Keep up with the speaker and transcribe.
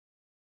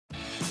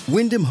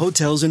Wyndham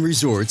Hotels and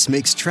Resorts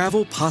makes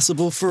travel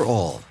possible for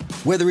all.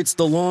 Whether it's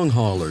the long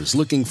haulers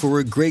looking for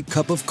a great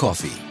cup of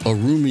coffee, a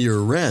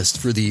roomier rest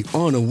for the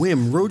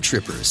on-a-whim road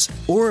trippers,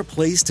 or a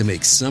place to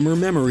make summer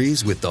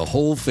memories with the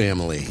whole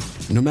family.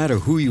 No matter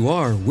who you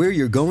are, where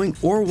you're going,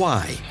 or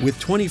why, with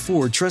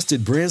 24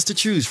 trusted brands to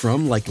choose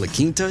from like La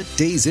Quinta,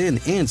 Days Inn,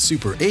 and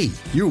Super 8,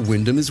 your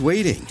Wyndham is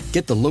waiting.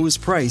 Get the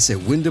lowest price at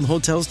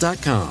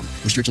WyndhamHotels.com.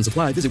 Restrictions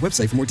apply. Visit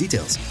website for more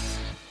details.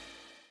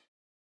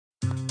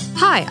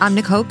 Hi, I'm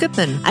Nicole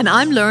Goodman. And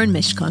I'm Lauren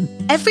Mishcon.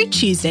 Every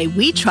Tuesday,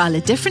 we trial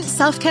a different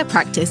self-care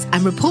practice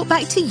and report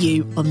back to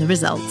you on the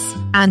results.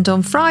 And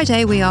on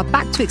Friday, we are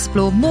back to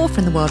explore more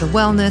from the world of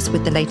wellness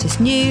with the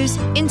latest news,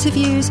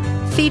 interviews,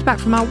 feedback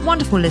from our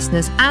wonderful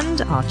listeners,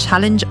 and our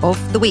challenge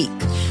of the week.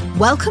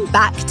 Welcome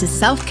back to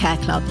Self-Care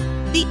Club,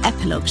 the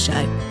Epilogue Show.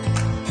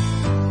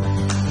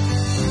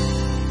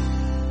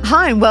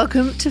 Hi, and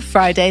welcome to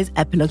Friday's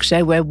Epilogue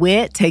Show, where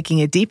we're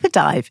taking a deeper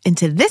dive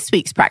into this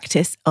week's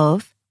practice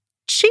of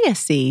chia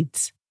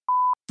seeds.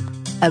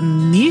 A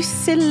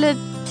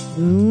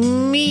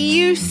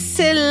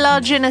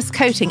mucilaginous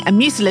coating. That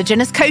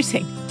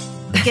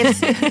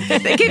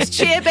gives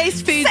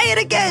chia-based food. Say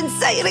it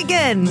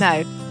again. No.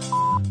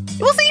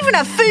 It wasn't even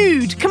a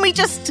food. Can we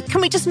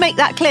just make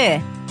that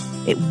clear?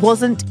 It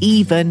wasn't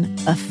even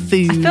a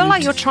food. I feel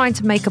like you're trying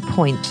to make a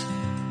point.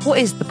 What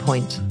is the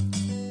point?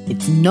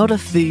 It's not a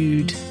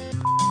food.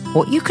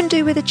 What you can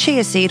do with a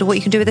chia seed or what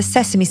you can do with a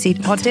sesame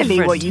seed are different. Tell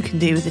you what you can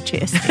do with a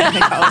chia seed,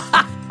 Nicole.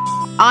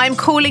 I'm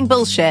calling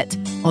bullshit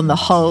on the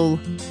whole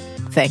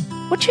thing.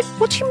 What do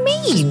you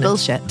mean? Just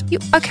bullshit.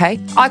 Okay,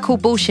 I call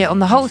bullshit on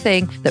the whole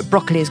thing that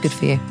broccoli is good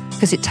for you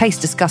because it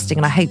tastes disgusting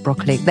and I hate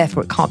broccoli,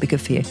 therefore it can't be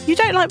good for you. You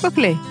don't like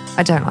broccoli?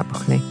 I don't like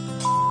broccoli.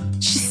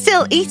 She's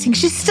still eating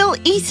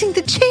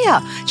the chia.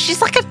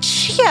 She's like a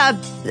chia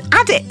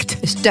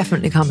addict. It's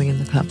definitely coming in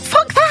the club.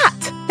 Fuck that.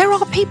 There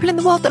are people in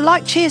the world that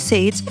like chia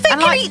seeds. They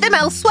can eat them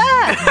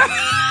elsewhere.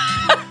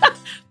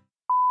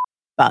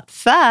 But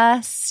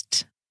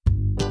first...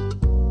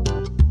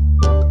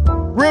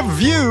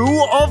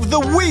 Review of the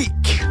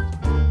Week.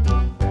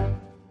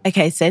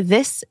 Okay, so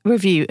this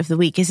review of the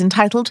week is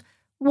entitled,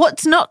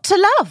 What's Not to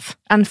Love?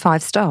 And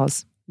 5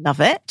 stars. Love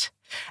it.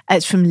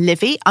 It's from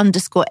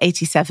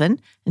Livy_87,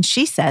 and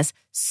she says,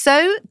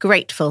 so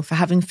grateful for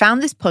having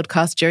found this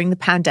podcast during the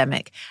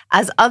pandemic.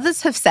 As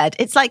others have said,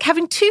 it's like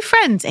having 2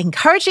 friends,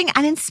 encouraging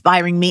and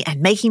inspiring me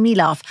and making me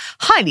laugh.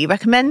 Highly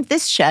recommend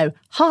this show.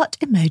 Heart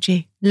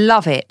emoji.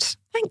 Love it.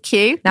 Thank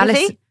you. Now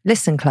Livy.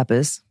 listen,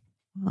 clubbers.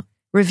 What?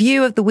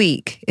 Review of the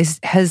week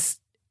has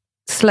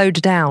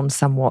slowed down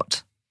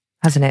somewhat,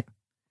 hasn't it?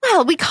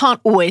 Well, we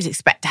can't always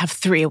expect to have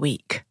 3 a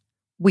week.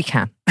 We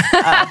can. No,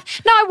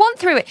 I want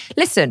through it.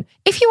 Listen,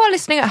 if you are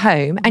listening at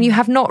home and you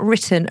have not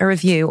written a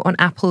review on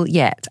Apple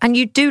yet, and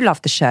you do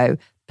love the show,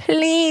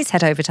 please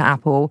head over to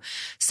Apple,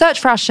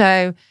 search for our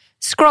show,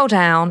 scroll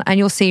down, and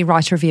you'll see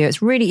write a review.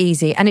 It's really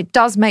easy, and it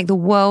does make the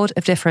world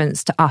of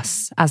difference to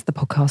us as the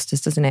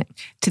podcasters, doesn't it?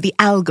 To the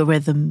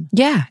algorithm.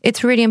 Yeah,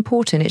 it's really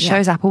important. It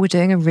shows Apple we're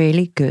doing a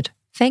really good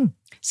thing.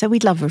 So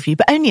we'd love a review,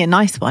 but only a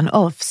nice one,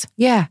 ofs.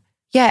 Yeah.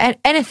 Yeah,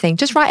 anything.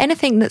 Just write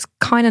anything that's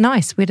kind of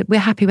nice. We're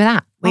happy with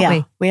that, aren't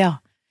we? We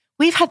are.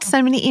 We've had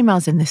so many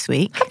emails in this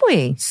week. Have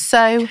we?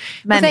 So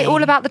many. Were they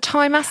all about the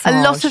Thai massage?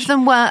 A lot of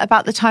them were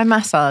about the Thai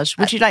massage.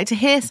 Would you like to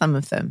hear some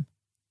of them?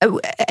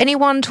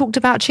 Anyone talked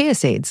about chia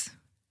seeds?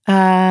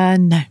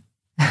 No.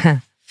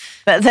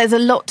 But there's a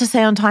lot to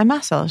say on Thai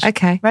massage.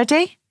 Okay.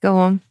 Ready? Go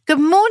on. Good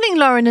morning,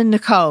 Lauren and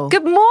Nicole.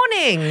 Good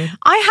morning.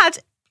 I had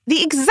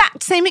the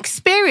exact same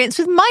experience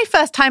with my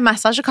first Thai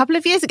massage a couple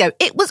of years ago.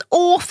 It was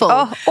awful.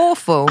 Oh,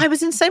 awful. I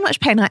was in so much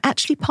pain, I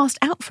actually passed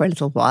out for a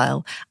little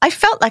while. I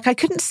felt like I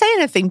couldn't say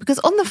anything because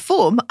on the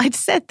form, I'd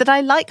said that I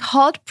like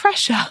hard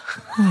pressure.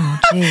 Oh,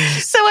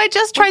 geez. So I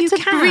just tried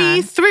to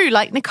breathe through,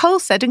 like Nicole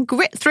said, and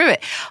grit through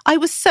it. I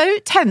was so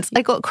tense,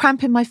 I got a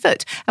cramp in my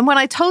foot. And when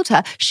I told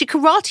her, she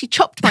karate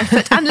chopped my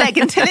foot and leg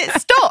until it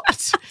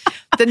stopped.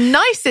 The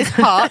nicest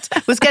part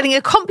was getting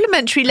a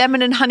complimentary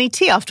lemon and honey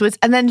tea afterwards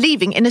and then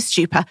leaving in a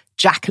stupor.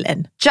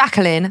 Jacqueline,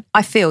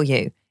 I feel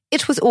you.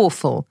 It was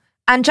awful.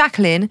 And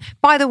Jacqueline,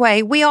 by the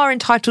way, we are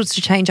entitled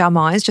to change our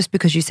minds. Just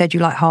because you said you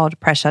like hard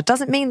pressure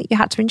doesn't mean that you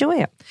had to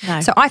enjoy it.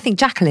 No. So I think,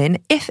 Jacqueline,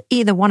 if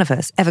either one of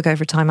us ever go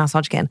for a Thai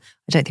massage again,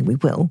 I don't think we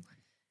will,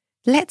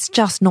 let's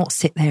just not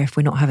sit there if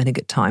we're not having a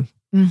good time.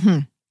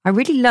 Mm-hmm. I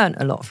really learnt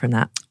a lot from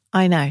that.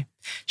 I know.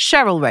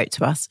 Cheryl wrote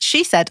to us.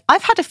 She said,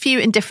 I've had a few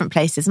in different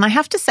places, and I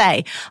have to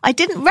say, I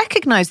didn't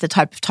recognise the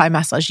type of Thai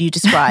massage you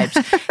described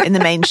in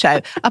the main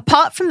show,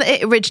 apart from that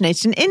it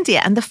originated in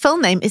India, and the full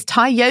name is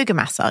Thai yoga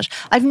massage.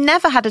 I've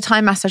never had a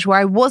Thai massage where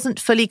I wasn't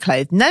fully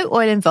clothed, no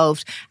oil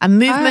involved, and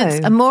movements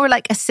are more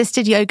like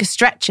assisted yoga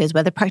stretches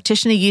where the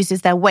practitioner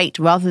uses their weight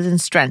rather than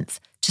strength.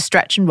 to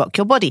stretch and rock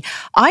your body.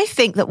 I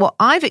think that what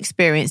I've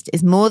experienced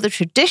is more the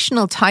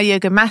traditional Thai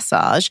yoga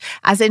massage,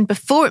 as in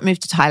before it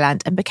moved to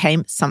Thailand and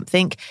became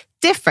something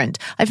different.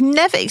 I've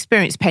never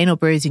experienced pain or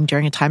bruising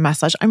during a Thai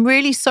massage. I'm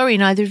really sorry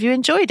neither of you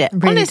enjoyed it.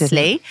 Really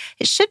Honestly, didn't.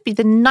 It should be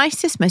the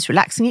nicest, most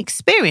relaxing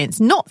experience,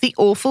 not the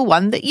awful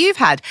one that you've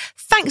had.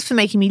 Thanks for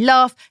making me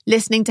laugh,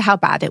 listening to how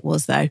bad it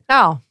was, though.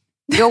 Oh,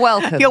 you're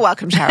welcome. You're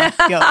welcome,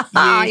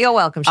 Cheryl. You're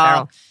welcome,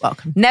 Cheryl.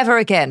 Welcome. Never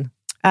again.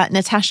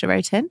 Natasha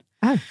wrote in.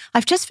 Oh.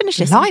 I've just finished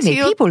listening to Blimey,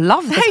 your... people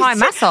love the Thai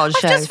massage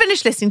show. I've just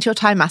finished listening to your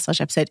Thai massage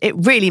episode. It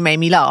really made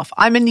me laugh.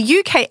 I'm an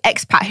UK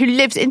expat who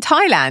lives in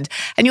Thailand,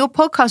 and your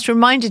podcast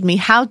reminded me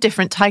how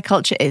different Thai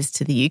culture is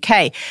to the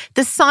UK.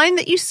 The sign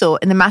that you saw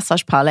in the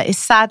massage parlour is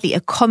sadly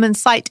a common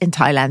sight in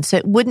Thailand, so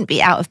it wouldn't be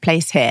out of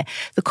place here.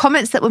 The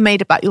comments that were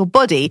made about your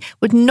body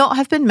would not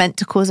have been meant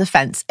to cause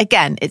offence.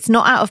 Again, it's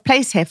not out of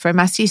place here for a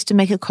masseuse to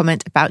make a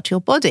comment about your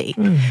body.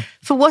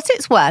 For what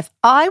it's worth,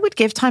 I would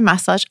give Thai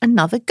massage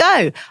another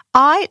go.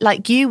 I,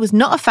 like you, was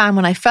not a fan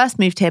when I first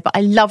moved here, but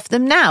I love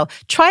them now.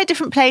 Try a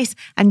different place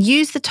and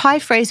use the Thai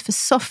phrase for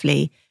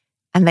softly,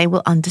 and they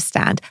will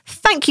understand.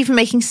 Thank you for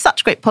making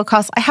such great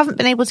podcasts. I haven't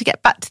been able to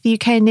get back to the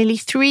UK in nearly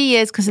 3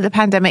 years because of the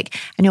pandemic,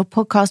 and your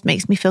podcast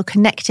makes me feel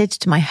connected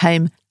to my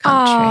home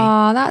country.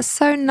 Oh, that's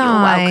so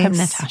nice. You're welcome,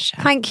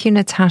 Natasha. Thank you,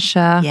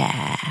 Natasha.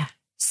 Yeah.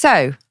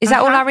 So, is that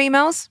all our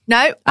emails?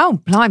 No. Oh,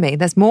 blimey,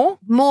 there's more?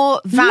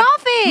 Love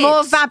it.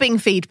 More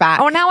vabbing feedback.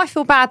 Oh, now I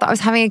feel bad that I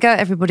was having a go at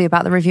everybody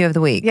about the review of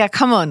the week. Yeah,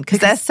 come on, because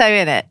they're so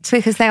in it.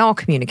 Because they are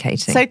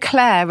communicating. So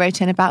Claire wrote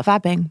in about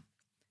vabbing.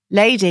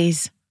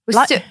 Ladies,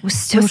 we're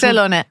still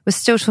on it. We're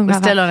still talking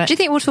about still that. on it. Do you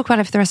think we'll talk about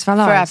it for the rest of our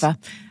lives? Forever.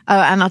 Oh,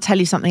 and I'll tell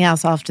you something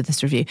else after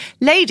this review.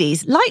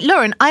 Ladies, like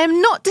Lauren, I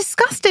am not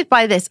disgusted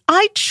by this.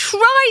 I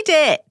tried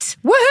it.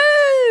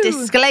 Woohoo!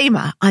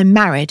 Disclaimer, I'm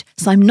married,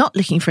 so I'm not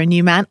looking for a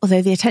new man,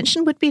 although the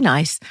attention would be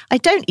nice. I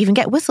don't even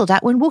get whistled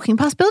at when walking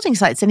past building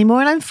sites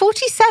anymore, and I'm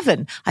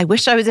 47. I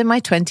wish I was in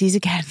my 20s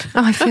again.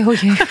 Oh, I feel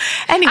you.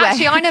 Anyway.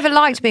 Actually, I never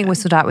liked being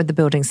whistled at with the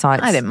building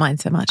sites. I didn't mind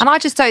so much. And I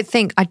don't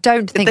think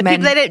the men...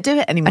 people, they don't do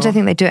it anymore. I don't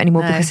think they do it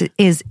anymore because it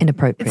is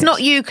inappropriate. It's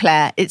not you,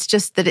 Claire. It's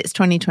just that it's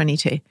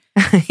 2022.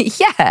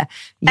 yeah.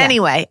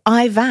 Anyway,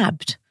 I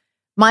vabbed.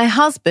 My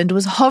husband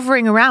was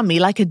hovering around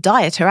me like a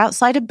dieter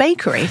outside a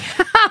bakery.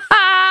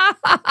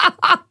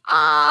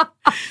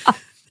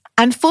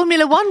 And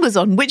Formula One was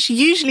on, which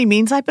usually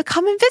means I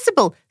become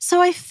invisible.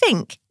 So I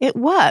think it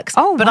works.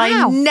 Oh, but wow.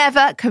 I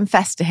never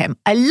confessed to him.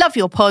 I love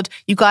your pod.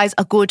 You guys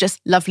are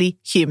gorgeous, lovely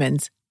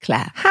humans.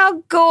 Claire.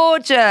 How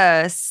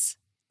gorgeous.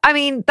 I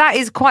mean, that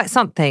is quite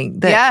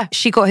something that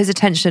she got his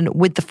attention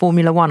with the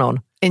Formula One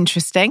on.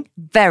 Interesting.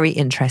 Very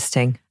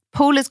interesting.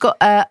 Paula's got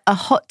a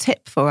hot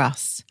tip for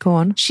us. Go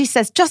on. She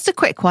says, just a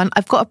quick one.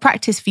 I've got a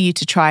practice for you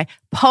to try.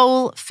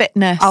 Pole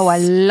fitness. Oh, I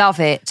love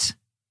it.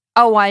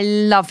 Oh, I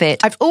love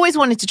it. I've always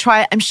wanted to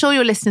try it. I'm sure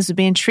your listeners would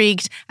be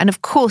intrigued. And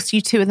of course,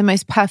 you two are the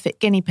most perfect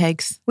guinea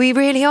pigs. We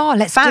really are.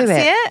 Let's Fancy do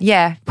it. it?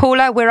 Yeah.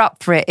 Paula, we're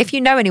up for it. If you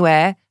know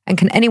anywhere and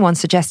can anyone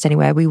suggest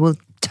anywhere, we will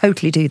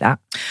totally do that.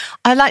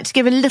 I'd like to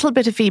give a little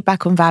bit of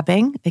feedback on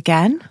vabbing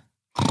again.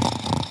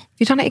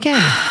 You've done it again?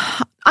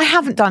 I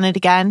haven't done it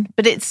again,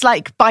 but it's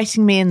like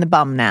biting me in the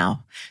bum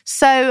now.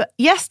 So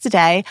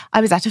yesterday I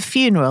was at a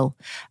funeral.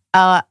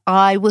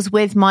 I was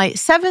with my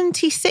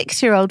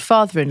 76-year-old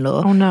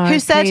father-in-law. Oh no! Who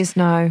said, "Please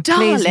no,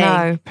 darling, please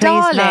no, please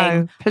darling,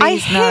 no,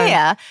 please I no."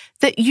 hear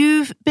that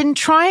you've been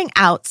trying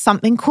out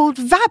something called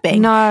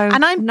vabbing. No,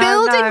 and I'm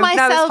building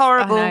myself. No, it's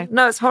horrible. I know.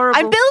 No, it's horrible.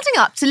 I'm building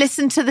up to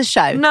listen to the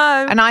show.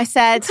 No, and I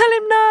said, tell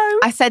him no.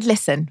 I said,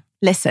 listen.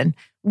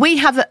 We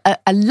have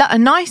a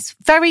nice,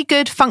 very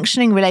good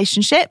functioning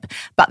relationship,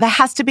 but there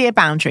has to be a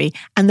boundary.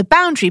 And the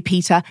boundary,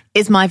 Peter,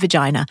 is my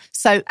vagina.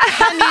 So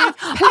can you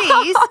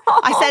please,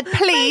 I said,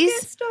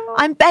 please,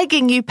 I'm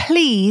begging you,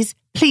 please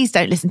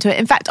don't listen to it.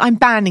 In fact, I'm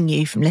banning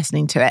you from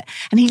listening to it.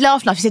 And he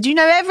laughed. He said,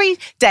 every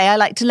day I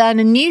like to learn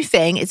a new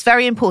thing. It's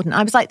very important.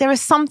 I was like, there are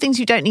some things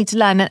you don't need to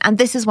learn. And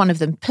this is one of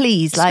them.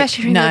 Please,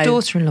 especially from your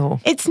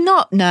daughter-in-law. It's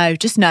not,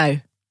 just no.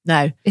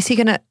 Is he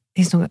going to,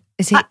 he's not,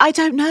 is he? I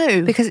don't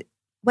know. Because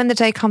when the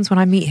day comes when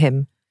I meet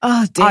him,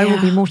 oh dear, I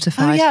will be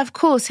mortified. Oh yeah, of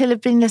course. He'll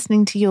have been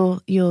listening to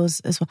yours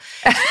as well.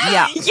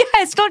 Yeah. Yeah,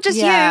 it's not just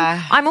you.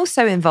 I'm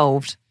also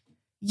involved.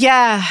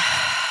 Yeah.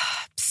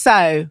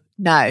 So,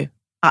 no,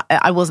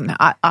 I wasn't.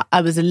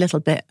 I was a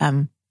little bit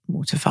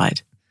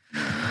mortified.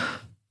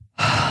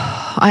 Can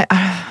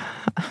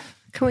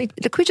we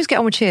just get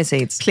on with chia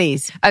seeds?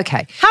 Please.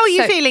 Okay. How are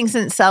you feeling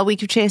since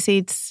week of chia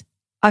seeds?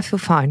 I feel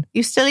fine.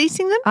 You still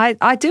eating them?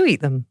 I do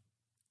eat them.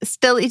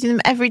 Still eating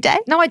them every day?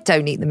 No, I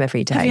don't eat them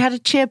every day. Have you had a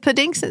chia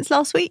pudding since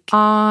last week?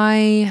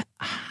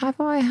 Have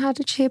I had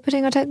a chia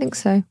pudding? I don't think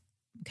so.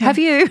 Okay. Have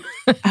you?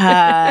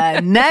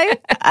 No,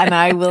 and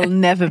I will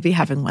never be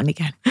having one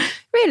again.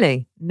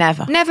 Really?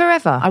 Never. Never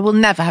ever? I will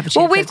never have a chia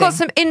pudding. Well, we've got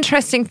some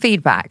interesting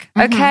feedback,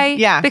 okay?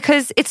 Yeah.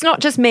 Because it's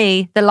not just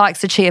me that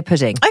likes a chia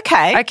pudding.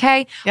 Okay.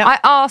 Okay? Yep. I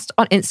asked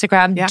on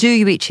Instagram, do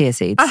you eat chia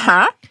seeds?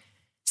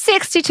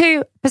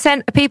 62%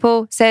 of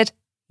people said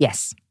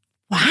yes.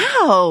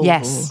 Wow.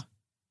 Yes.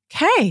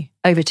 Okay.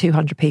 Over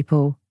 200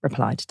 people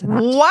replied to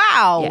that.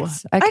 Wow.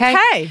 Yes.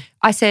 Okay.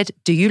 I said,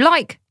 do you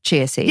like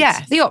chia seeds?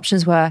 Yes. The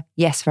options were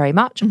yes, very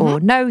much, or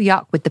no,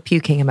 yuck, with the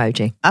puking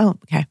emoji. Oh,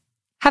 okay.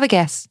 Have a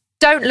guess.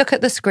 Don't look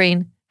at the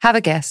screen. Have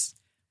a guess.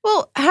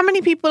 Well, how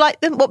many people like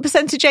them? What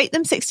percentage ate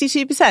them?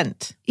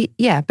 62%.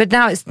 Yeah, but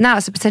now it's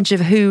a percentage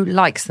of who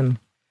likes them.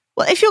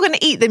 Well, if you're going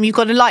to eat them, you've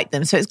got to like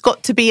them. So it's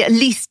got to be at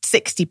least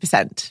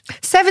 60%.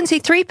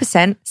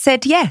 73%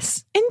 said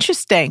yes.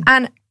 Interesting.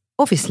 And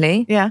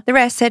obviously, Yeah. the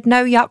rest said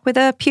no, yuck, with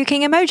a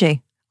puking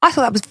emoji. I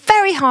thought that was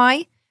very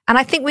high. And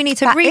I think we need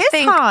to That is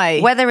rethink high.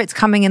 whether it's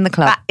coming in the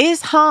club. That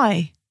is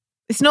high.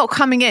 It's not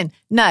coming in.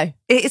 No.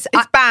 It's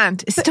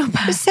banned. It's still But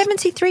banned.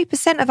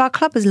 73% of our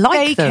clubbers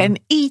like They them. can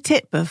eat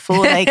it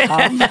before they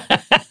come.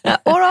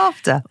 Or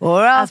after.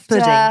 Or As after.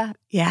 pudding.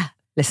 Yeah.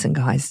 Listen,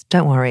 guys,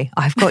 don't worry.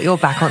 I've got your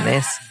back on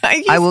this. Are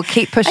you- I will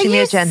keep pushing the Are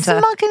you agenda.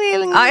 smuggling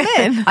them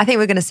in? I think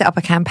we're going to set up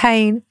a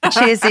campaign.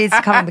 Chia seeds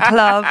to come in the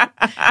club.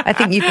 I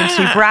think you've been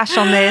too brash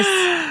on this.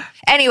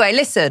 Anyway,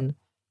 listen,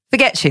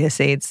 forget chia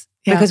seeds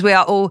because we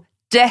are all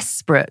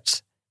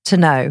desperate to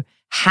know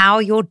how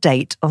your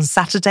date on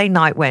Saturday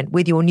night went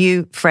with your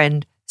new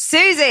friend,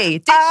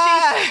 Susie.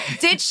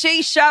 Did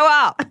she show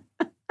up?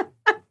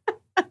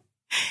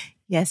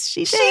 Yes,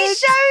 she did. She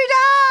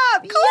showed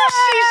up. Of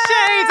course she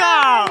showed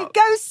up.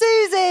 Go,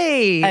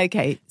 Susie.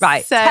 Okay.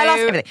 Right. So Tell us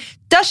everything.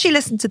 Does she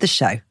listen to the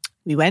show?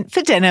 we went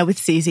for dinner with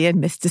Susie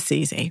and Mr.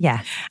 Susie.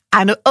 Yeah.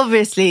 And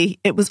obviously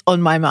it was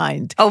on my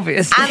mind.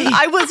 Obviously. And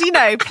I was,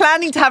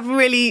 planning to have a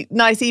really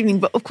nice evening.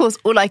 But of course,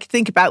 all I could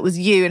think about was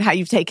you and how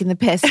you've taken the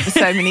piss for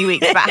so many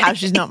weeks about how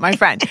she's not my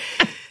friend.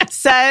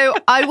 So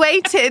I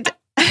waited.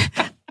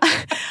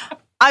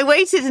 I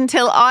waited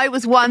until I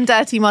was one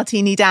dirty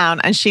martini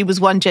down and she was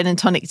one gin and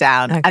tonic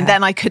down. Okay. And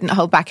then I couldn't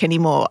hold back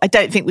anymore. I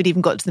don't think we'd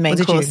even got to the main Or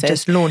did courses. you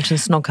just launch and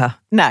snog her?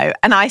 No.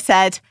 And I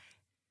said,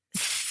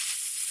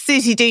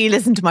 Susie, do you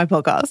listen to my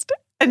podcast?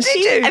 And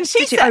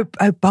she said,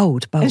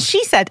 bold. and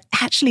she said,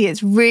 actually,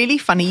 it's really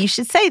funny you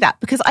should say that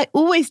because I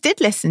always did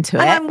listen to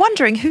it. And I'm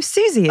wondering who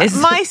Susie is.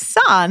 My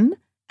son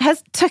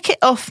has took it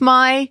off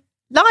my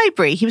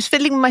library. He was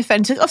fiddling with my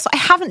phone, took it off. So I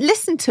haven't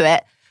listened to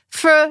it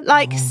for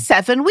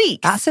 7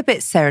 weeks. That's a bit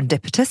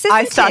serendipitous, isn't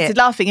I started it?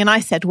 laughing and I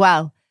said,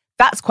 well,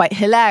 that's quite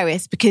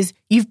hilarious because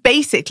you've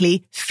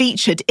basically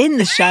featured in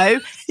the show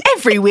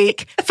every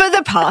week for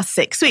the past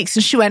 6 weeks.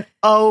 And she went,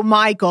 oh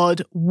my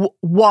God,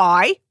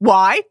 why?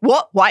 Why?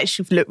 What? Why?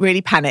 She looked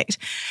really panicked.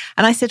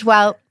 And I said,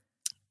 well,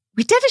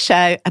 we did a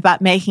show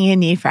about making a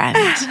new friend.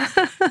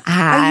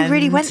 Oh, you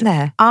really went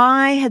there?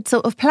 I had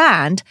sort of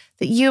planned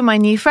that you were my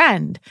new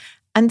friend.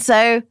 And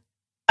so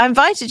I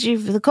invited you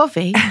for the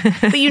coffee,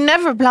 but you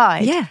never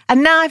replied. Yeah.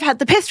 And now I've had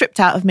the piss ripped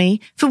out of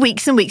me for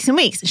weeks and weeks and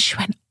weeks. And she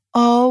went,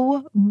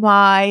 oh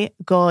my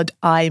God,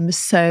 I'm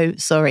so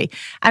sorry.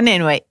 And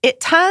anyway, it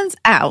turns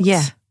out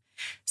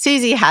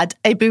Susie had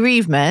a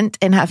bereavement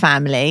in her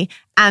family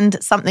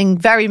and something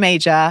very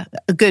major,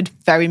 a good,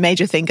 very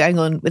major thing going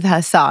on with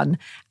her son.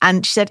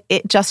 And she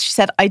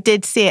said, I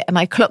did see it and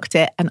I clocked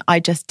it and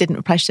I just didn't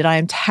reply. She said, I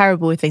am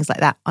terrible with things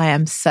like that. I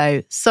am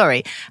so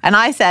sorry. And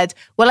I said,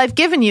 well, I've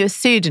given you a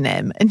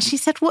pseudonym. And she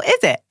said, what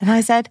is it? And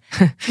I said,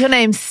 your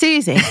name's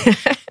Susie.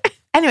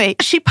 Anyway,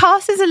 she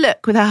passes a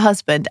look with her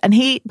husband and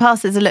he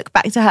passes a look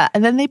back to her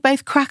and then they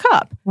both crack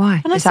up.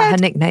 Why? And Is that her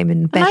nickname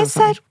in bed And I or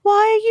something? said, why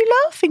are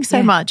you laughing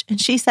so much? And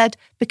she said,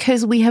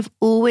 because we have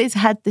always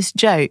had this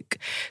joke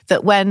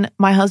that when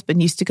my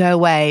husband used to go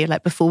away,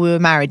 like before we were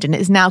married, and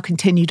it's now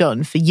continued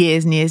on for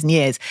years and years and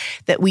years,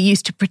 that we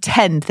used to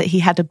pretend that he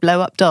had a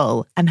blow-up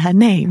doll and her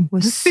name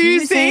was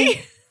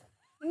Susie.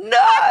 No!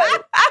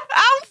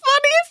 How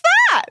funny is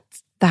that?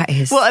 That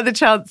is. What are the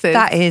chances?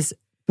 That is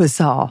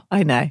bizarre.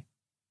 I know.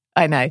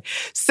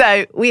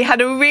 So we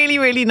had a really,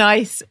 really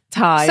nice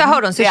time. So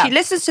hold on. So she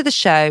listens to the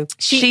show.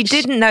 She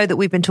didn't know that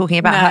we've been talking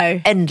about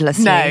her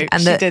endlessly. No,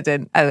 and she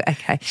didn't. Oh,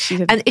 okay. She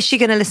didn't. And is she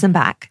going to listen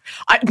back?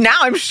 Now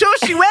I'm sure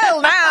she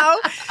will now.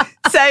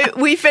 So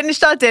we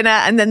finished our dinner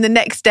and then the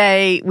next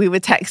day we were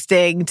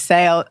texting to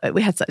say, oh,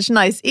 we had such a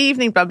nice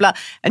evening, blah, blah.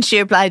 And she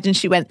replied and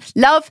she went,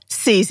 love,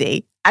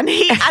 Susie. And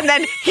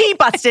then he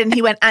busted in.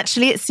 He went,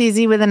 actually, it's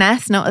Susie with an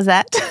S, not a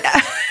Z.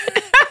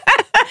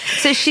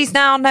 So she's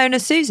now known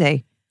as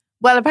Susie.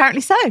 Well, apparently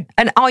so.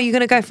 And are you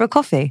going to go for a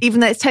coffee? Even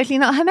though it's totally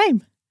not her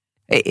name.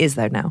 It is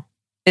though now,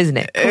 isn't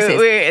it? Of course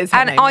It is her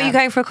And name are now. you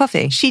going for a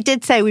coffee? She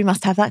did say we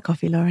must have that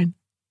coffee, Lauren.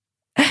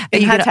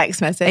 In her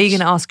text message. Are you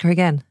going to ask her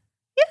again?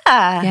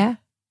 Yeah. Yeah.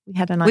 We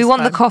had a nice We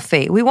want time. the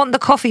coffee. We want the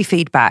coffee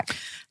feedback.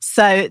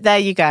 So there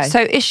you go.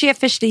 So is she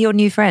officially your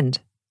new friend?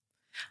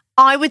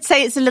 I would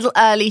say it's a little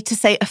early to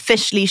say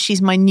officially she's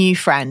my new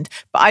friend,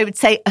 but I would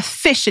say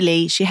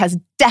officially she has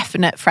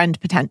definite friend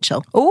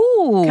potential.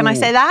 Oh, Can I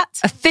say that?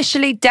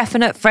 Officially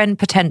definite friend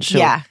potential.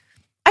 Yeah.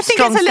 I think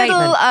Strong it's a little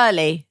statement.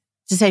 early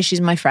to say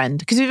she's my friend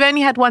because we've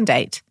only had one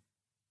date.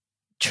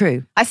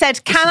 True. I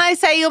said, can I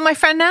say you're my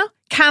friend now?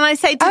 Can I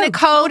say to Oh,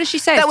 Nicole what did she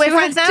say? that It's we're too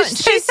friends now? early. Just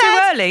She say it's too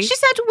said, early. She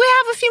said, we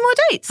have a few more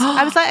dates.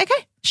 I was like,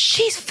 okay.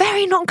 She's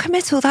very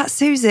non-committal, that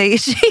Susie.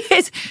 She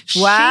is.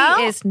 Well,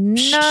 she is no.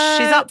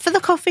 She's up for the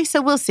coffee,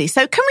 so we'll see.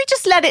 So can we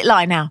just let it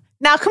lie now?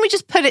 Now, can we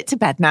just put it to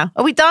bed now?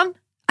 Are we done?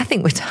 I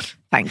think we're done.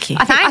 Thank you.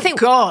 Thank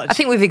God. I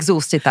think we've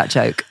exhausted that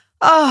joke.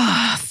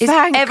 Oh,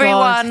 thank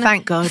everyone God.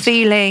 Thank God.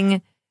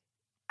 feeling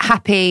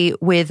happy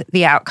with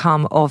the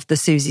outcome of the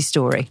Susie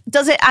story?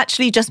 Does it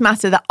actually just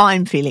matter that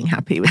I'm feeling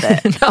happy with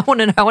it? No, I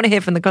want to know. I want to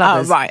hear from the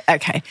Glovers. Oh, right.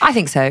 Okay. I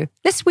think so.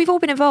 Listen, we've all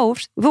been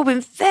involved. We've all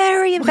been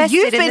very invested.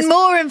 You've been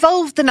more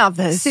involved than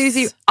others.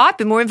 Susie, I've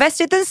been more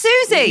invested than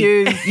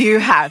Susie. You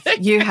have.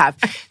 You have.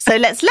 So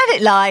let's let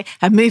it lie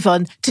and move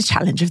on to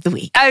Challenge of the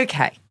Week.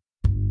 Okay.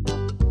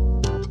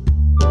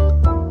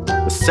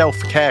 The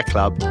Self-Care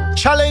Club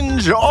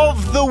Challenge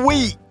of the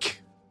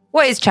Week.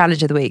 What is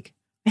Challenge of the Week?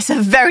 It's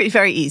a very,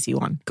 very easy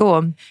one. Go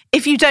on.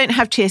 If you don't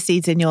have chia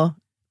seeds in your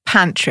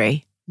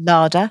pantry,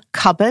 larder,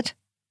 cupboard,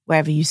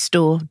 wherever you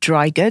store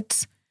dry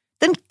goods,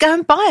 then go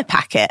and buy a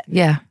packet.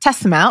 Yeah.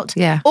 Test them out.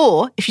 Yeah.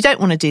 Or if you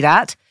don't want to do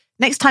that,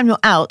 next time you're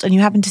out and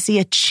you happen to see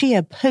a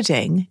chia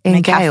pudding in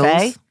a Gales.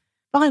 cafe,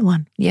 buy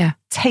one. Yeah.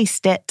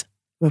 Taste it.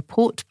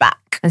 Report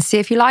back. And see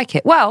if you like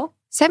it. Well,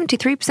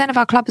 73% of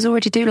our clubbers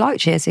already do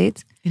like chia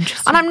seeds.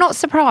 Interesting. And I'm not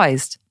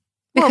surprised.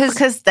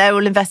 Because they're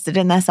all invested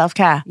in their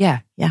self-care. Yeah.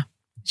 Yeah.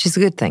 Which is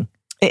a good thing.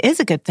 It is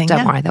a good thing.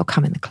 Don't worry, they'll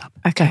come in the club.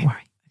 Okay. Don't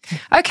worry.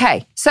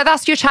 Okay, so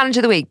that's your challenge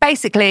of the week.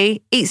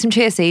 Basically, eat some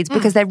chia seeds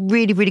because they're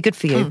really, really good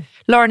for you.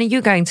 Lauren, are you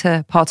going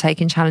to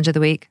partake in challenge of the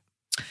week?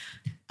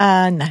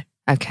 No.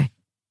 Okay.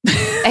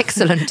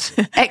 Excellent.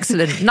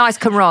 Excellent. Nice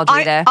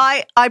camaraderie there.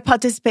 I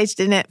participated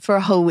in it for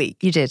a whole week.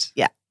 You did.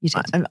 Yeah. You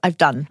did. I've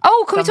done.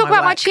 Oh, can we done talk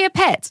about my work. chia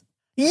pet?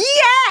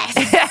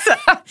 Yes!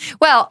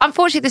 Well,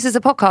 unfortunately, this is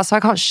a podcast, so I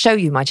can't show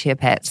you my chia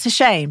pets. It's a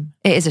shame.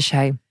 It is a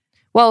shame.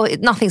 Well,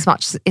 nothing's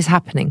much is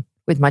happening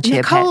with my chia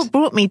Nicole pet.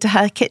 brought me to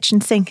her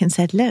kitchen sink and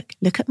said, look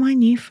at my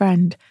new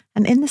friend.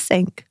 And in the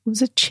sink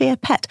was a chia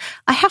pet.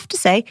 I have to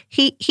say,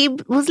 he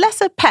was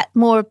less a pet,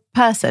 more a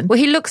person. Well,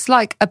 he looks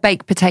like a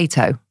baked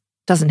potato,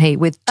 doesn't he?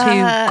 With two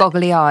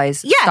goggly eyes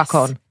stuck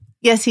on.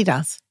 Yes, he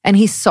does. And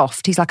he's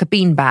soft. He's like a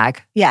beanbag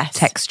Yes.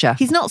 texture.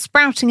 He's not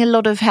sprouting a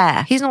lot of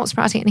hair. He's not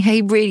sprouting, and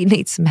he really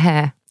needs some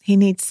hair. He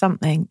needs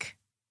something.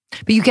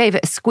 But you gave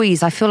it a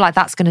squeeze. I feel like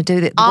that's going to do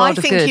the world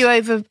of good.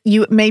 I think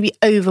you maybe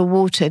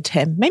overwatered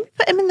him.Maybe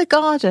put him in the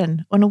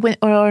garden on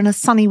or on a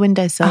sunny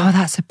windowsill. Oh,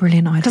 that's a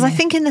brilliant idea. Because I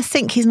think in the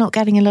sink he's not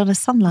getting a lot of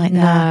sunlight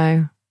there.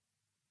 No.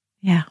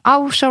 Yeah.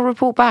 I shall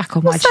report back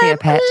on my Also, chia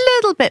pet. a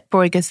little bit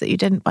Broigus that you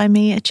didn't buy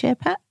me a chia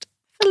pet.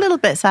 A little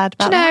bit sad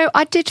Do about you know,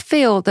 I did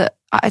feel that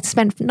I'd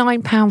spent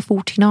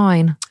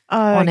 £9.49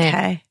 on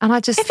okay. it. And I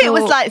just If it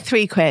was like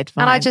 £3, fine.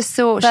 and I just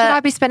thought, But- should I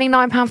be spending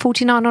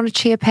 £9.49 on a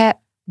chia pet?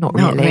 Not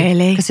Not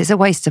really. Because it's a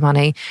waste of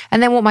money.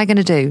 And then what am I going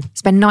to do?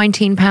 Spend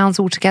 £19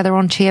 altogether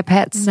on chia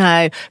pets?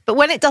 No, but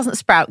when it doesn't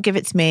sprout, give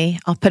it to me.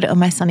 I'll put it on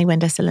my sunny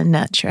windowsill and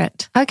nurture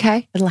it.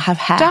 Okay. It'll have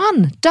hair.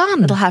 Done.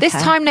 It'll have This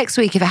hair. time next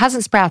week, if it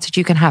hasn't sprouted,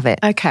 you can have it.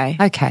 Okay.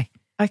 Okay.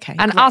 Okay.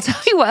 And great. I'll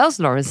tell you what else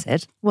Lauren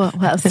said.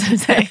 What else did I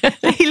say?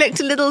 He looked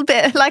a little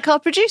bit like our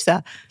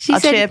producer. She our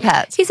said chia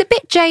pet. he's a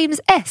bit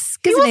James-esque,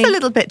 He isn't was a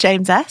little bit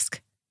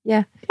James-esque.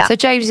 Yeah. Yeah. So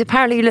James,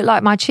 apparently you look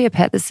like my chia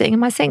pet that's sitting in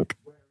my sink.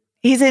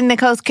 He's in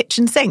Nicole's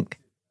kitchen sink.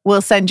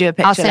 We'll send you a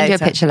picture I'll send you a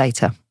later. picture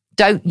later.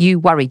 Don't you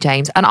worry,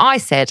 James. And I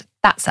said,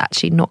 that's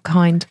actually not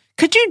kind.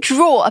 Could you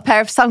draw a pair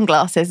of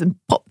sunglasses and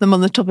pop them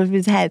on the top of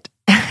his head?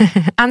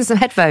 And some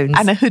headphones.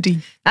 And a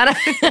hoodie. And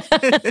it's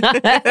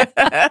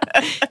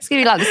going to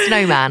be like the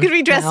snowman. Could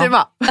we dress him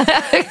up?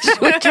 Should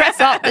we dress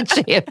up the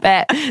chia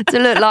pet to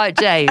look like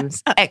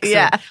James? Excellent.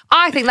 Yeah.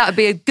 I think that would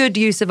be a good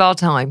use of our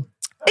time.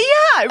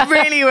 Yeah, it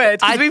really would.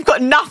 Because we've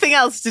got nothing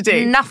else to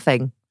do.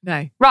 Nothing.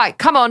 No. Right,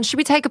 come on. Should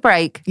we take a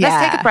break? Yeah.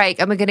 Let's take a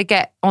break and we're going to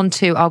get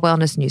onto our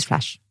wellness news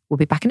flash. We'll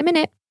be back in a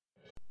minute.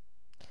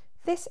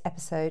 This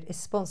episode is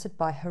sponsored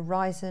by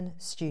Horizon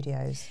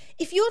Studios.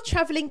 If you're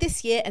travelling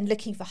this year and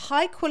looking for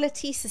high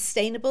quality,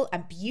 sustainable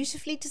and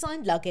beautifully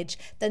designed luggage,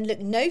 then look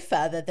no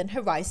further than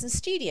Horizon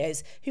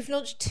Studios, who've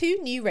launched 2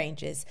 new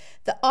ranges.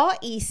 The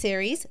RE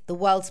series, the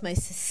world's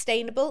most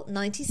sustainable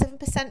 97%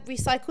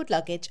 recycled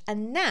luggage,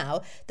 and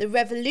now the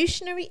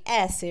revolutionary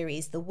Air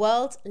series, the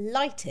world's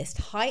lightest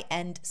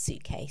high-end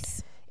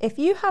suitcase. If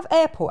you have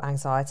airport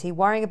anxiety,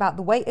 worrying about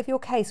the weight of your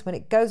case when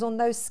it goes on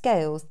those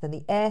scales, then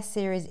the Air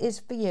series is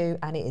for you,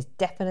 and it is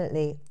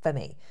definitely for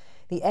me.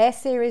 The Air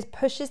series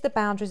pushes the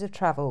boundaries of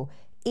travel.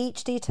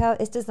 Each detail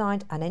is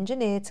designed and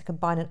engineered to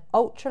combine an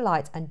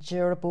ultralight and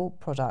durable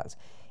product.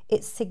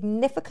 It's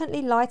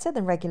significantly lighter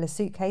than regular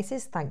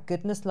suitcases. Thank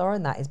goodness,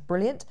 Lauren, that is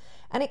brilliant.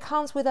 And it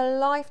comes with a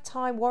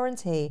lifetime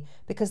warranty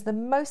because the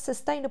most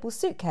sustainable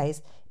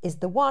suitcase is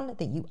the one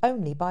that you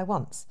only buy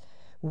once.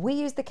 We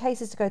used the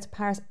cases to go to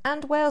Paris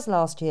and Wales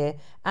last year,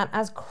 and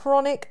as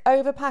chronic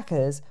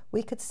overpackers,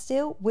 we could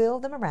still wheel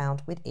them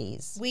around with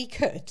ease. We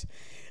could.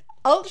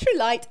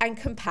 Ultra-light and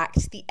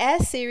compact, the Air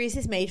series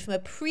is made from a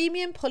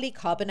premium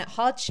polycarbonate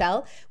hard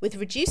shell with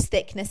reduced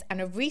thickness and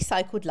a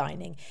recycled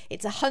lining.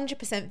 It's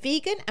 100%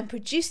 vegan and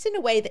produced in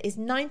a way that is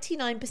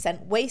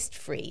 99%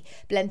 waste-free,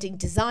 blending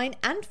design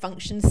and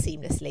function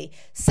seamlessly.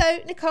 So,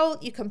 Nicole,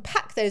 you can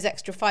pack those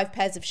extra 5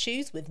 pairs of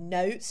shoes with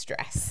no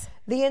stress.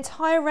 The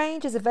entire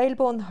range is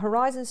available on the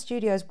Horizon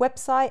Studios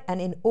website and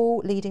in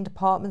all leading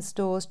department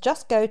stores.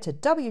 Just go to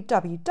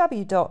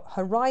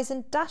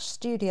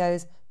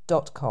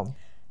www.horizon-studios.com.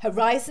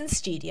 Horizon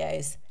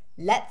Studios.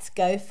 Let's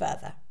go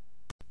further.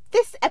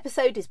 This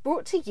episode is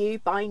brought to you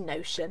by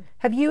Notion.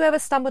 Have you ever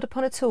stumbled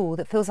upon a tool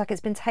that feels like it's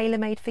been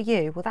tailor-made for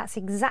you? Well, that's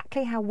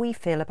exactly how we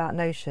feel about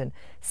Notion.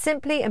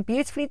 Simply and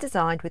beautifully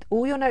designed with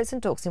all your notes and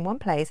docs in one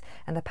place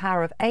and the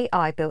power of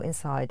AI built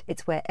inside.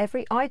 It's where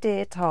every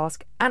idea,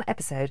 task and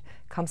episode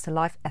comes to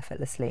life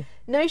effortlessly.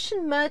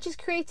 Notion merges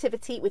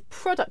creativity with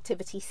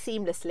productivity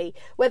seamlessly.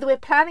 Whether we're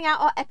planning out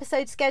our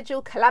episode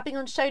schedule, collabing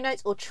on show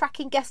notes or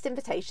tracking guest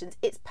invitations,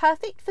 it's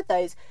perfect for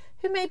those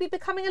who may be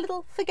becoming a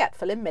little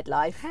forgetful in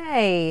midlife.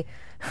 Hey,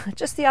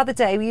 just the other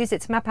day we used it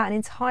to map out an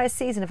entire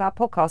season of our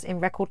podcast in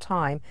record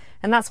time,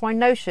 and that's why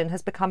Notion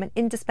has become an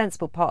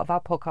indispensable part of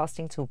our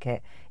podcasting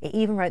toolkit. It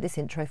even wrote this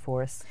intro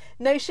for us.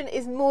 Notion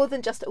is more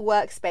than just a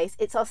workspace.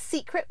 It's our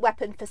secret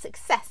weapon for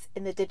success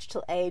in the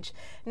digital age.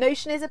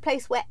 Notion is a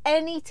place where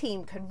any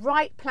team can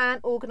write, plan,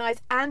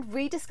 organise and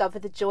rediscover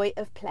the joy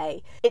of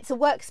play. It's a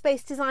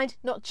workspace designed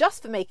not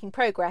just for making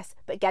progress,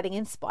 but getting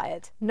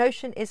inspired.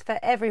 Notion is for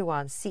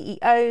everyone,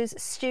 CEOs,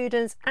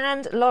 students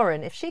and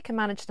Lauren. If she can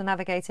manage to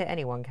navigate it,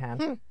 anyone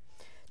can.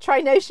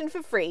 Try Notion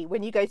for free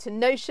when you go to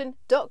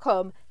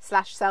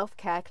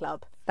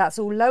notion.com/selfcareclub. That's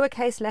all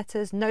lowercase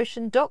letters,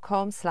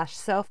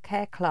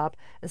 notion.com/selfcareclub,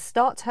 and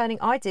start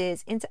turning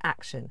ideas into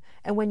action.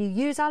 And when you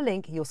use our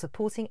link, you're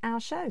supporting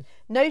our show.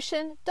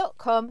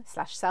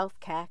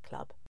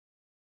 Notion.com/selfcareclub.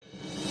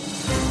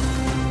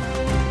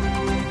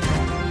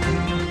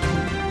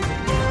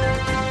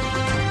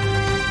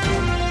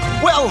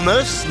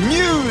 Wellness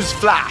News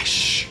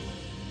Flash.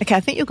 Okay, I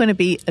think you're going to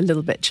be a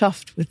little bit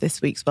chuffed with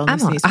this week's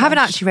Wellness News I haven't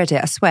Flash. actually read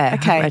it, I swear. Okay. I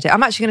haven't read it.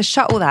 I'm actually going to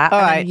shut all that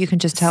and then you can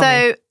just tell me.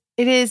 So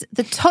it is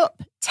the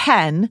top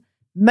 10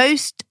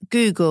 most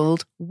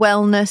Googled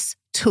wellness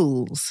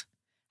tools.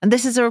 And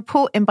this is a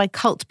report in by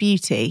Cult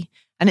Beauty,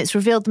 and it's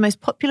revealed the most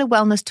popular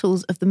wellness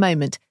tools of the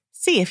moment.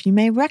 See if you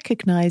may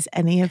recognise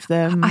any of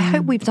them. I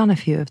hope we've done a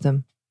few of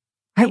them.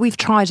 I hope we've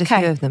tried a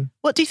few of them.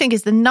 What do you think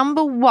is the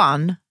number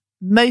one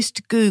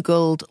most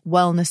Googled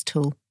wellness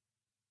tool?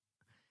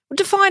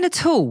 Define a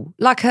tool,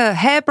 like a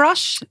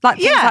hairbrush, like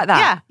things like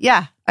that.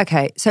 Yeah.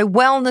 Okay, so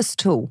wellness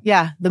tool.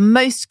 Yeah, the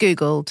most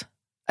Googled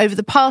over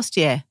the past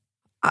year.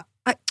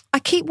 I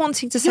keep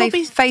wanting to say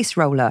face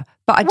roller,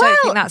 but I don't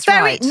think that's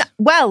right.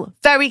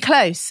 Very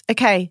close.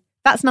 Okay,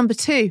 that's number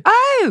 2.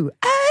 Oh.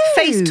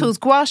 Face tools,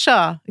 gua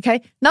sha.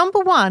 Okay, number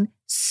 1,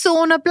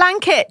 sauna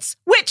blankets,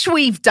 which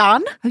we've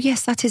done. Oh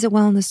yes, that is a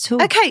wellness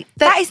tool. Okay,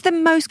 that is the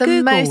most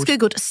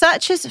Googled.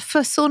 Searches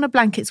for sauna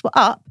blankets were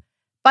up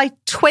by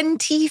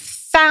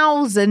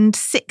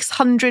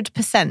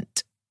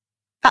 20,600%.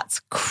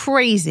 That's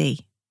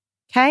crazy.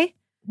 Okay?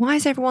 Why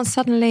is everyone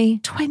suddenly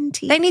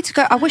 20? They need to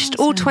go. I wish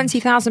all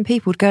 20,000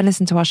 people would go and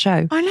listen to our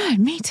show. I know,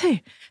 me too.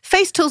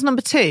 Face tools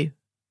number 2.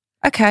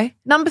 Okay.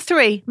 Number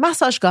 3,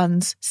 massage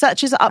guns.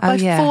 Searches are up by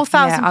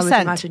 4,000%. Yeah, I would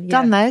imagine,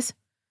 Done those.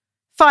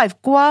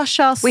 5, gua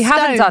sha stones. We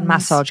haven't done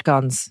massage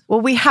guns. Well,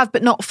 we have,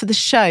 but not for the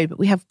show, but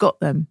we have got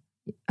them.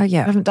 Oh,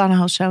 yeah. We haven't done a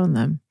whole show on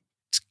them.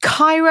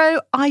 Cairo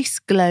ice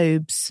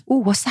globes. Oh,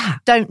 what's that?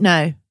 Don't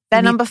know.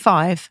 They're number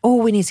 5. Oh,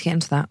 we need to get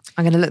into that.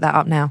 I'm going to look that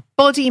up now.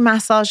 Body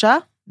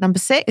massager, number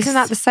 6. Isn't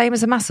that the same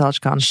as a massage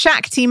gun?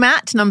 Shakti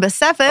mat, number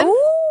 7.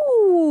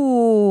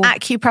 Ooh.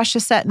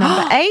 Acupressure set,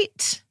 number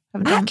 8.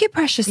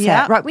 Acupressure set.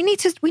 Yeah. Right, we need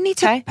to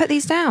put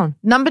these down.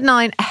 Number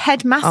 9, a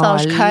head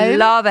massage comb. I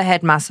love a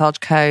head massage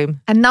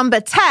comb. And number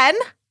 10,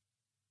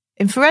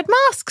 infrared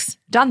masks.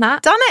 Done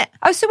that. Done it.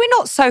 Oh, so we're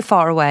not so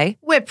far away.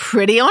 We're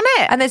pretty on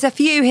it. And there's a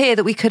few here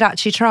that we could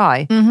actually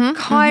try.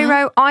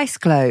 Cairo ice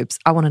globes.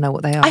 I want to know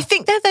what they are. I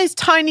think they're those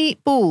tiny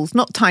balls.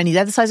 Not tiny,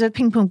 they're the size of a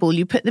ping pong ball.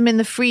 You put them in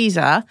the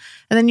freezer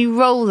and then you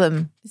roll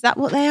them. Is that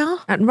what they are?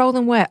 And roll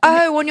them where?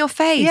 Oh, on your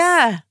face.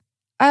 Yeah.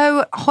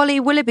 Oh, Holly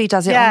Willoughby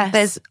does it.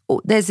 Yes.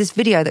 There's this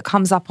video that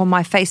comes up on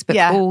my Facebook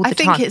all the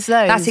time. I think it's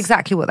those. That's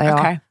exactly what they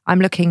are.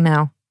 I'm looking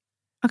now.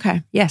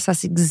 Okay. Yes,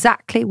 that's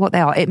exactly what they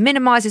are. It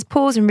minimises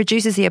pores and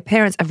reduces the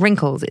appearance of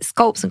wrinkles. It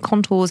sculpts and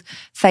contours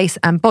face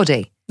and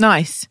body.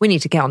 Nice. We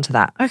need to get onto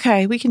that.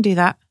 Okay, we can do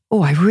that.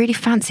 Oh, I really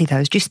fancy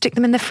those. Do you stick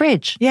them in the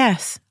fridge?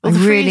 Yes. I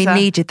really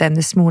needed them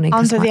this morning.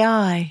 Under the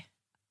eye.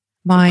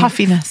 My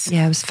puffiness.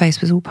 Yeah, his face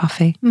was all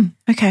puffy.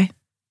 Okay.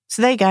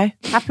 So there you go.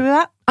 Happy with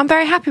that? I'm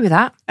very happy with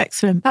that.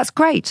 Excellent. That's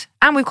great.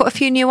 And we've got a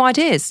few new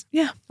ideas.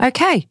 Yeah.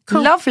 Okay.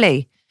 Cool.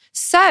 Lovely.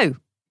 So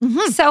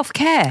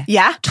Self-care.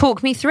 Yeah.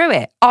 Talk me through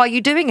it. Are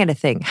you doing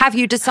anything? Have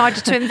you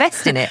decided to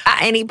invest in it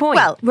at any point?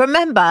 Well,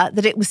 remember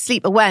that it was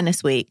Sleep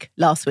Awareness Week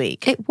last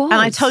week. It was.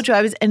 And I told you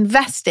I was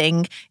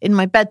investing in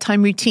my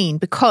bedtime routine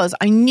because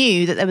I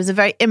knew that there was a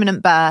very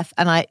imminent birth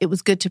and it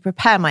was good to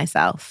prepare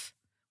myself.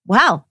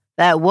 Well,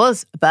 there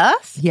was a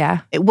birth.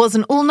 Yeah. It was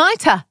an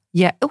all-nighter.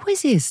 Yeah,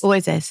 always is.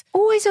 Always is.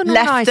 Always an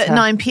Left all-nighter. at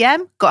 9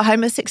 p.m, got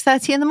home at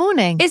 6:30 in the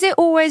morning. Is it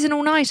always an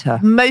all-nighter?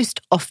 Most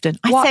often.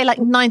 I'd What- say like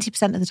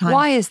 90% of the time.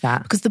 Why is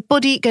that? Because the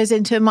body goes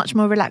into a much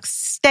more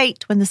relaxed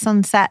state. When the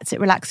sun sets, it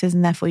relaxes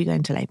and therefore you go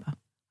into labour.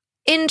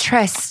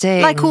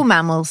 Interesting. Like all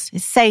mammals,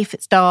 it's safe,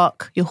 it's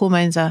dark, your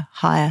hormones are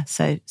higher,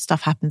 so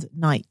stuff happens at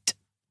night.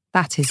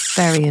 That is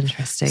very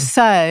interesting.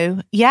 So,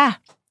 yeah,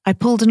 I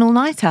pulled an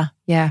all-nighter.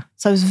 Yeah.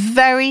 So I was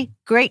very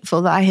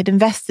grateful that I had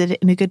invested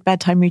in a good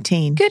bedtime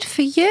routine. Good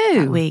for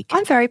you. That week.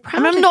 I'm very proud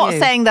And of I'm not you.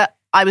 saying that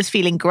I was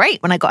feeling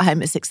great when I got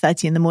home at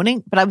 6:30 in the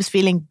morning, but I was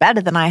feeling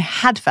better than I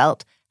had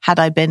felt had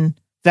I been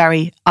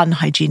very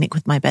unhygienic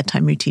with my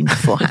bedtime routine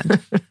beforehand,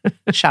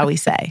 shall we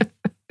say.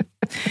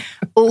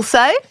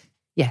 Also,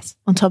 Yes.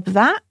 on top of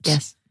that,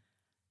 Yes.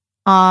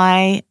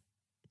 I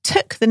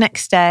took the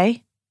next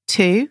day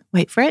to,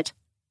 wait for it,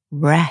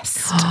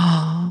 rest.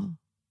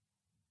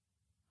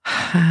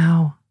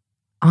 How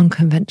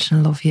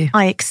unconventional of you.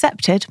 I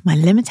accepted my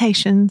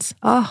limitations.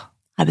 Oh,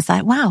 I was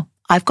like, wow,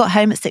 I've got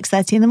home at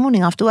 6:30 in the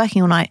morning after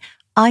working all night.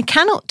 I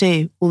cannot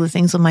do all the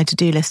things on my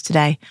to-do list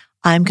today.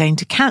 I'm going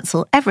to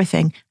cancel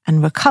everything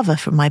and recover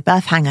from my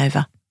birth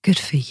hangover. good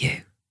for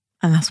you.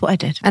 And that's what I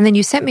did. And then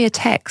you sent me a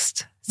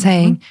text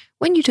saying,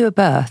 when you do a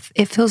birth,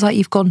 it feels like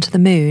you've gone to the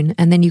moon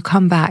and then you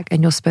come back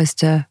and you're supposed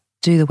to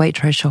do the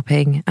Waitrose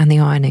shopping and the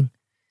ironing.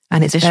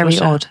 And it's very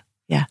Dishwasher. odd.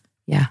 Yeah.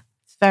 Yeah.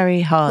 It's very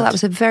hard. Well, that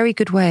was a very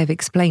good way of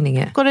explaining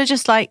it. Got to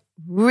just like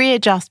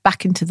readjust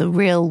back into the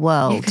real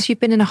world. Because you've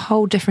been in a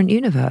whole different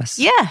universe.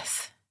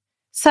 Yes.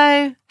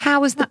 So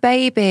How was the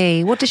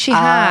baby? What does she it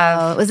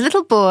have? was a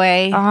little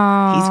boy.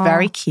 Oh, He's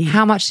very cute.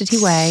 How much did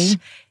he weigh?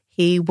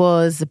 He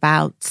was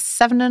about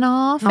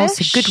 7.5. Oh,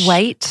 so good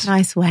weight.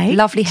 Nice weight.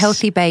 Lovely,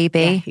 healthy baby.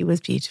 Yeah, he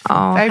was beautiful.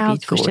 Oh, Very how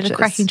beautiful. She did a gorgeous.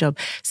 cracking job.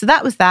 So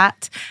that was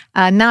that.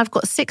 Now I've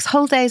got 6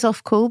 whole days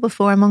off call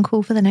before I'm on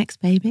call for the next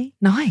baby.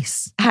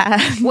 Nice.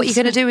 And What are you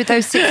going to do with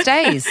those 6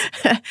 days?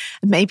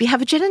 maybe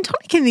have a gin and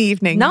tonic in the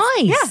evening. Nice.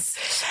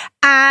 Yes.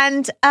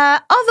 And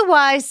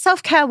otherwise,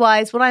 self-care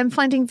wise, what I'm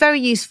finding very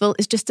useful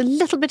is just a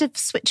little bit of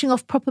switching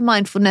off proper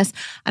mindfulness.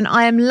 And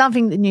I am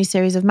loving the new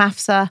series of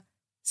MAFSA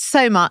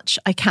so much.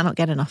 I cannot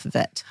get enough of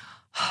it.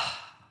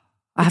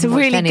 I haven't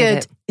watched any of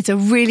it. It's a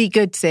really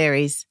good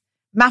series.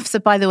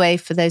 MAFSA, by the way,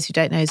 for those who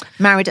don't know, is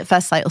Married at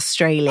First Sight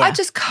Australia. I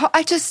just can't,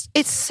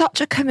 it's such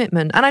a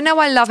commitment. And I know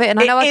I love it. And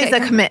I know I It is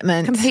get a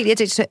commitment. completely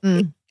addicted to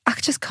it. I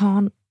just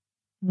can't.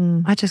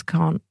 Mm. I just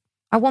can't.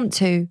 I want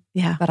to,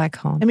 Yeah. but I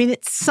can't. I mean,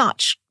 it's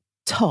such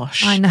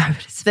tosh. I know. But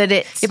it's, That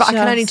it's yeah, but I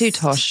can only do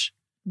just- Tosh.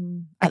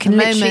 Mm. I At can the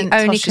literally moment,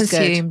 only Tosh is good.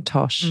 consume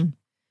Tosh. Mm.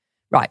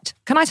 Right.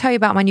 Can I tell you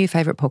about my new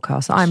favourite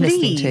podcast that I'm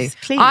listening to?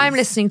 Please. I'm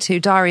listening to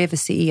Diary of a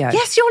CEO.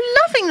 Yes, you're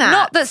loving that.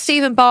 Not that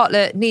Stephen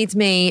Bartlett needs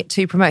me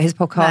to promote his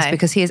podcast No.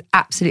 because he is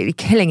absolutely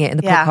killing it in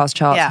the Yeah, podcast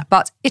charts, yeah.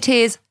 but it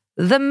is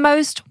the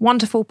most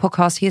wonderful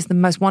podcast. He is the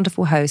most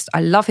wonderful host.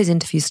 I love his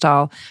interview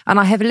style, and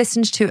I have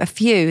listened to a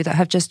few that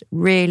have just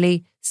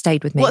really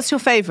stayed with me. What's your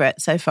favourite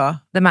so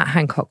far? The Matt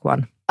Hancock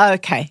one.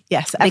 Okay,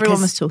 yes, everyone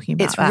Because was talking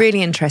about it's that.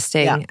 really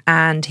interesting, Yeah.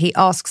 and he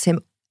asks him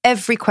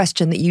every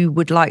question that you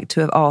would like to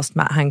have asked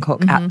Matt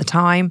Hancock Mm-hmm. at the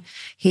time.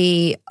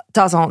 He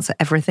does answer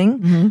everything.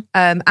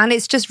 Mm-hmm. And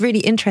it's just really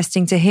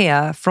interesting to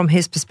hear from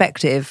his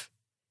perspective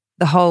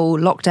the whole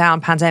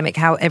lockdown pandemic,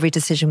 how every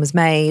decision was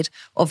made.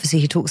 Obviously,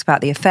 he talks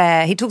about the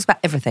affair. He talks about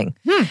everything.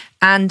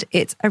 And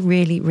it's a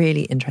really,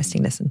 really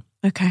interesting listen.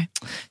 Okay.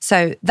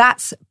 So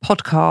that's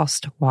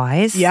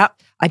podcast-wise. Yep.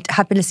 I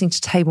have been listening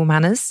to Table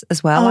Manners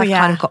as well. Oh, I've yeah.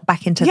 kind of got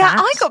back into Yeah, that.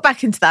 I got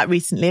back into that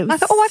recently. It I was,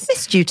 thought, I've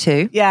missed you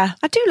too. yeah,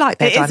 I do like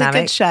their it is a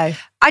dynamic. good show.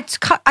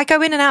 I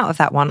go in and out of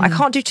that one. I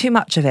can't do too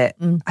much of it.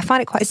 I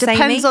find it quite It depends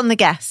samey. on the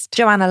guest.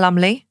 Joanna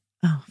Lumley.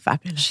 Oh,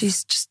 fabulous.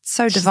 She's just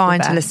so She's the divine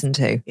to best. listen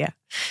to. Yeah.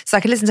 So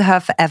I could listen to her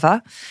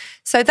forever.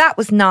 So that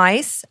was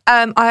nice.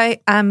 I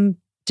am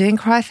doing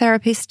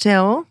cryotherapy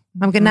still.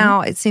 I'm going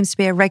now. It seems to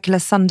be a regular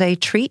Sunday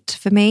treat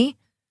for me.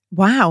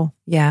 Wow.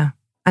 Yeah.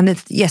 And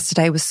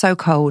yesterday was so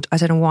cold. I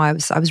don't know why.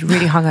 I was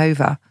really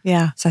hungover.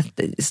 Yeah. So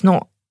it's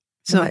not.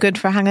 It's not good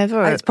for a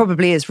hangover. It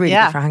probably is really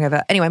Yeah. good for a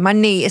hangover. Anyway, my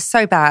knee is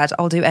so bad,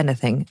 I'll do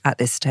anything at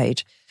this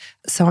stage.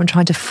 So I'm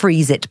trying to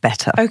freeze it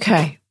better.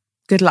 Okay.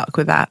 Good luck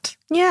with that.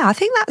 Yeah, I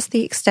think that's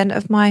the extent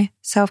of my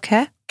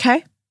self-care.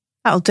 Okay.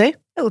 That'll do.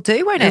 It'll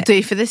do, won't It'll it?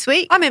 do for this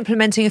week. I'm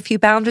implementing a few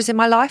boundaries in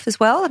my life as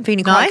well. I'm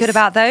feeling quite Nice. good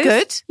about those.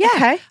 Good. Yeah.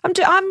 Okay.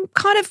 I'm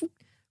kind of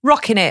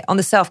rocking it on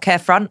the self-care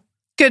front.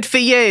 Good for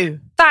you.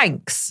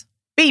 Thanks.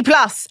 B+,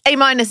 A-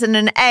 and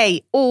an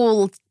A,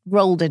 all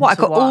rolled into What, I've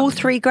got one. all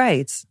 3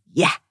 grades?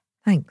 Yeah.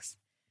 Thanks.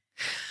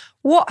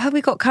 What have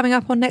we got coming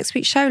up on next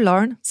week's show,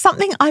 Lauren?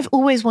 Something I've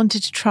always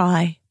wanted to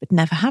try, but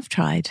never have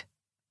tried.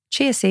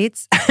 Chia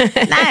seeds. No,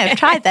 I've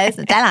tried those.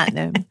 I don't like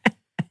them.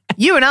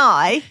 You and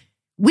I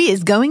We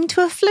is going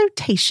to a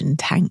flotation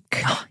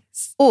tank,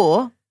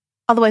 or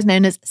otherwise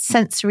known as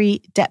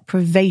sensory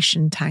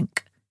deprivation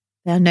tank.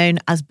 They are known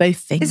as both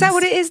things. Is that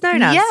what it is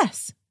known as?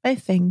 Yes,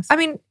 both things. I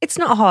mean, it's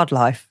not a hard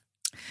life,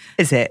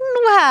 is it?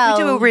 Well,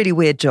 We do a really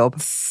weird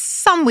job.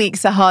 some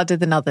weeks are harder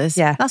than others.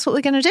 Yeah. That's what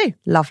we're going to do.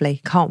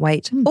 Lovely. Can't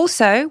wait.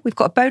 Also, we've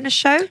got a bonus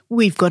show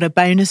We've got a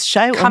bonus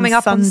show coming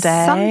up Sunday.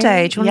 on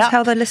Sunday. Do you want to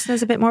tell the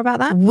listeners a bit more about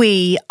that?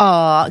 We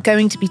are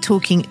going to be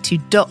talking to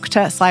Dr.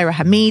 Saira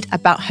Hamid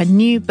about her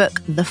new book,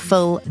 The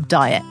Full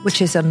Diet.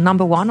 Which is a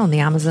number 1 on the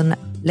Amazon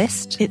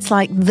list. It's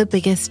like the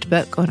biggest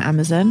book on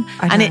Amazon.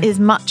 I And know. it is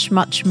much,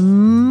 much,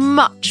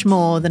 much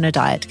more than a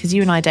diet, because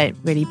you and I don't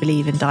really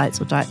believe in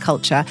diets or diet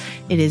culture.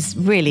 It is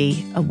really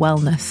a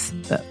wellness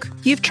book.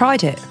 You've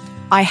tried it.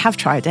 I have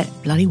tried it.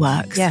 Bloody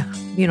works. Yeah.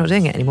 You're not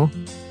doing it anymore.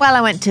 Well,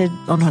 I went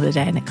on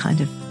holiday and it kind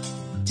of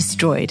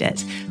destroyed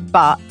it.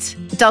 But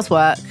it does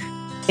work.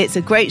 It's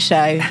a great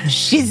show.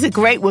 She's a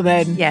great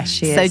woman. Yes,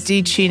 she So is.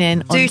 do tune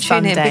in on Do tune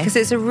Sunday. in, because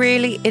it's a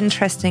really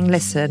interesting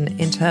listen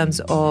in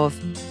terms of,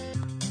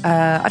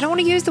 I don't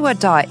want to use the word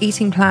diet,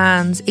 eating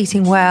plans,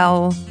 eating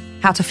well,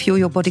 how to fuel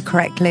your body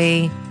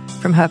correctly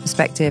from her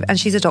perspective. And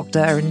she's a doctor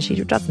and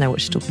she does know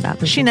what she's talking about.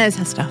 doesn't She knows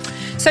her stuff.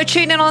 So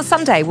tune in on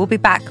Sunday. We'll be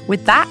back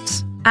with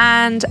that.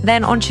 And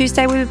then on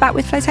Tuesday, we'll be back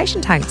with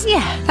flotation tanks.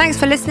 Yeah. Thanks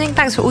for listening.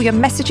 Thanks for all your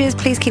messages.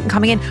 Please keep them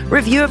coming in.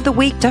 Review of the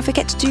week. Don't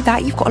forget to do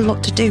that. You've got a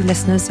lot to do,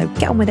 listeners. So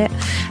get on with it.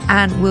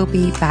 And we'll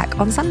be back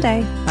on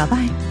Sunday.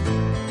 Bye-bye.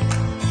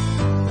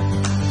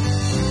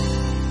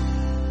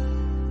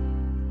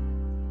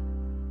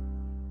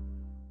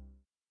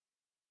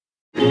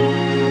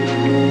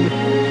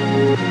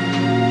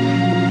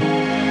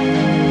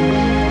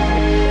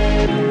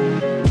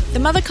 The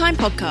Motherkind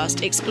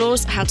podcast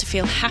explores how to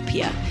feel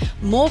happier,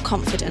 more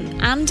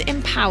confident and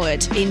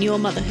empowered in your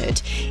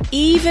motherhood,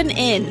 even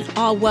in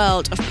our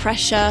world of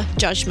pressure,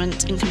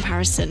 judgment and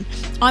comparison.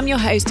 I'm your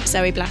host,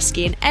 Zoe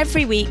Blaskey, and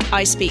every week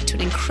I speak to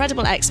an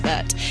incredible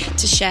expert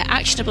to share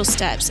actionable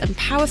steps and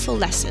powerful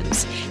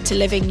lessons to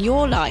living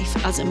your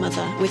life as a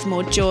mother with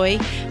more joy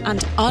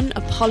and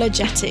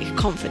unapologetic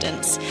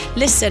confidence.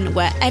 Listen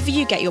wherever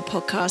you get your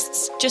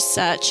podcasts. Just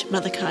search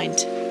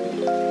Motherkind.